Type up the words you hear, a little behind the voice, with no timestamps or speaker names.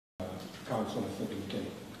Council at the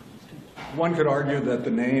beginning. One could argue that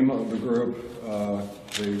the name of the group,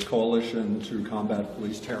 the Coalition to Combat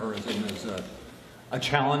Police Terrorism, is a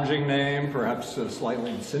challenging name, perhaps a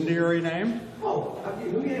slightly incendiary name. Oh, okay,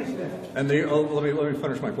 let me answer that. And let me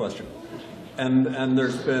finish my question. And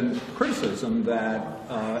there's been criticism that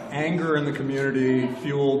anger in the community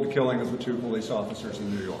fueled the killing of the 2 police officers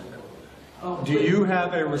in New York. Do you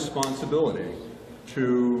have a responsibility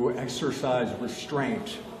to exercise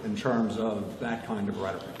restraint in terms of that kind of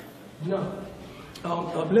rhetoric? No.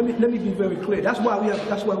 Let me be very clear. That's why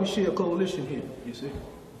we share a coalition here. You see,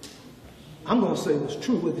 I'm going to say what's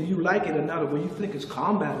true, whether you like it or not, or whether you think it's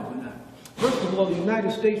combative or not. First of all, the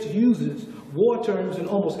United States uses war terms in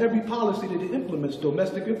almost every policy that it implements,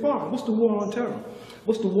 domestic and foreign. What's the war on terror?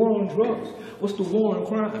 What's the war on drugs? What's the war on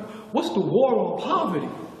crime? What's the war on poverty?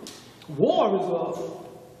 War is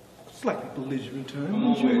a slightly belligerent term.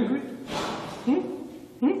 Don't you agree?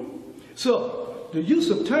 So the use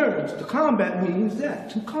of terms, to combat, means that,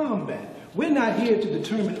 to combat. We're not here to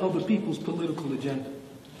determine other people's political agenda.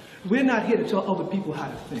 We're not here to tell other people how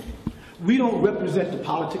to think. We don't represent the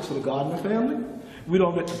politics of the Gardner family. We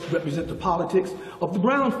don't represent the politics of the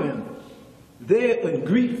Brown family. They're in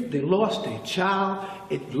grief. They lost their child.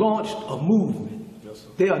 It launched a movement. Yes,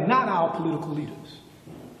 they are not our political leaders.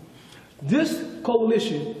 This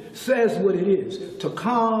coalition says what it is, to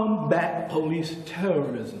combat police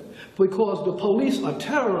terrorism, because the police are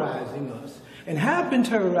terrorizing us and have been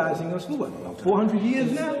terrorizing us for what, about 400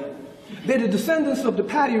 years now? They're the descendants of the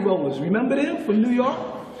patty rollers. Remember them from New York?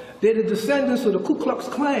 They're the descendants of the Ku Klux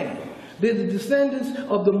Klan. They're the descendants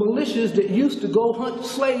of the militias that used to go hunt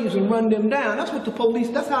slaves and run them down. That's what the police,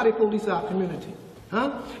 that's how they police our community.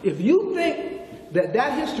 Huh? If you think that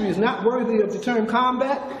that history is not worthy of the term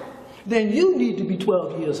combat, then you need to be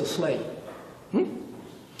 12 years a slave.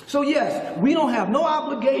 So yes, we don't have no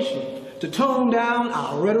obligation to tone down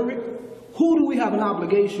our rhetoric. Who do we have an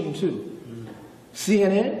obligation to?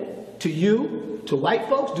 CNN? To you? To white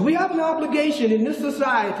folks? Do we have an obligation in this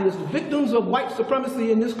society as the victims of white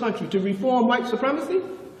supremacy in this country to reform white supremacy?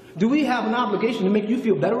 Do we have an obligation to make you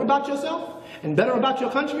feel better about yourself and better about your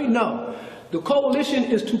country? No. The coalition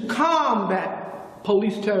is to combat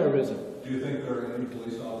police terrorism. Do you think there are any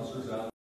police officers out